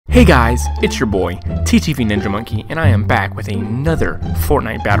Hey guys, it's your boy, TTV Ninja Monkey, and I am back with another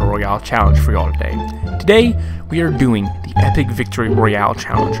Fortnite Battle Royale challenge for y'all today. Today, we are doing the Epic Victory Royale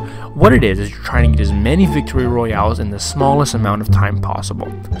challenge. What it is you're trying to get as many Victory Royales in the smallest amount of time possible.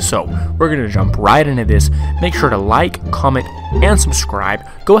 So, we're going to jump right into this. Make sure to like, comment, and subscribe.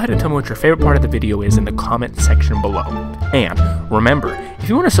 Go ahead and tell me what your favorite part of the video is in the comment section below. And remember, if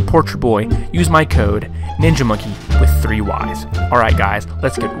you want to support your boy, use my code NinjaMonkey with 3 Ys. Alright guys,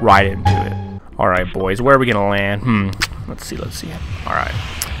 let's get right into it. Alright boys, where are we going to land? Let's see. Alright.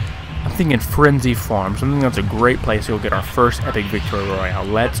 I'm thinking Frenzy Farm. So I think that's a great place to go get our first Epic Victory Royale.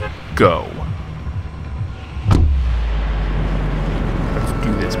 Let's go. Let's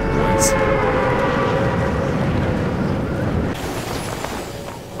do this, boys.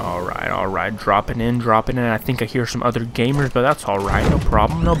 Alright, dropping in. I think I hear some other gamers, but that's alright, no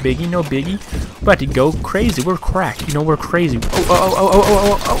problem, no biggie. We're about to go crazy, we're cracked, you know, we're crazy.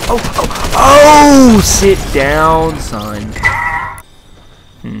 Oh, sit down, son.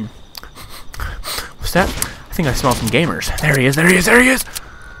 What's that? I think I smell some gamers. There he is.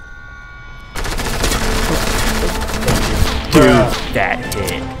 Dude,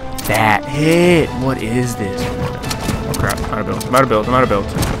 that hit. What is this? Oh crap, I'm out of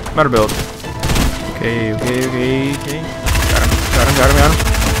build. Okay. Got him.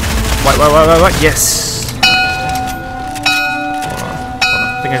 What? Yes! Hold on.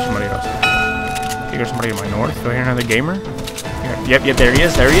 I think there's somebody else. I think there's somebody in my north. Do I hear another gamer? Yep, there he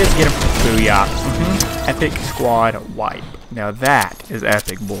is. Get him. Booyah. Epic squad wipe. Now that is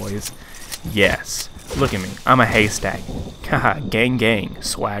epic, boys. Yes. Look at me. I'm a haystack. Haha, gang,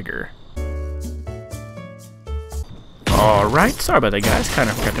 swagger. Alright, sorry about that guys, kind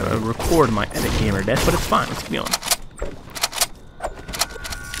of forgot to record my Epic Gamer death, but it's fine, let's keep going.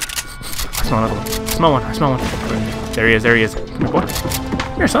 I smell another one. I smell one. There he is. Come here, boy.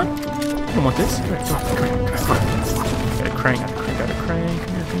 Come here, son. You don't want this. Come here. Got a crank. Come here.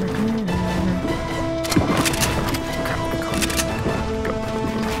 Go.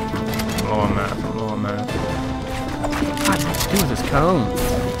 I'm low on that. God, what's to do with this cone?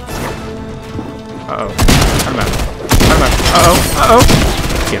 Uh-oh. I'm out. Uh-oh.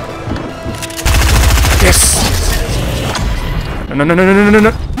 Get him. Yes! No.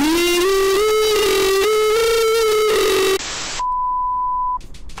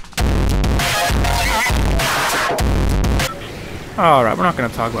 Alright, we're not going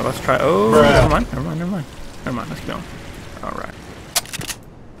to talk about it. Let's try. Oh, never mind. Let's go. Alright.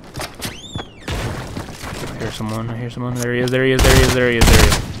 I hear someone. There he is.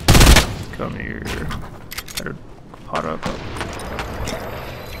 Come here. Better pot up.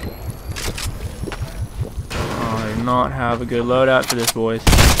 I do not have a good loadout for this, boys.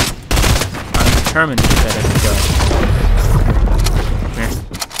 I'm determined to get that epic go. Come here.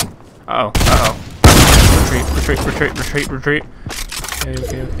 Uh-oh. Retreat. Okay.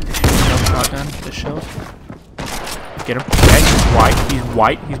 Shotgun. This shells. Get him. Okay, he's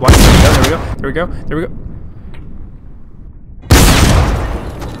white. There we go.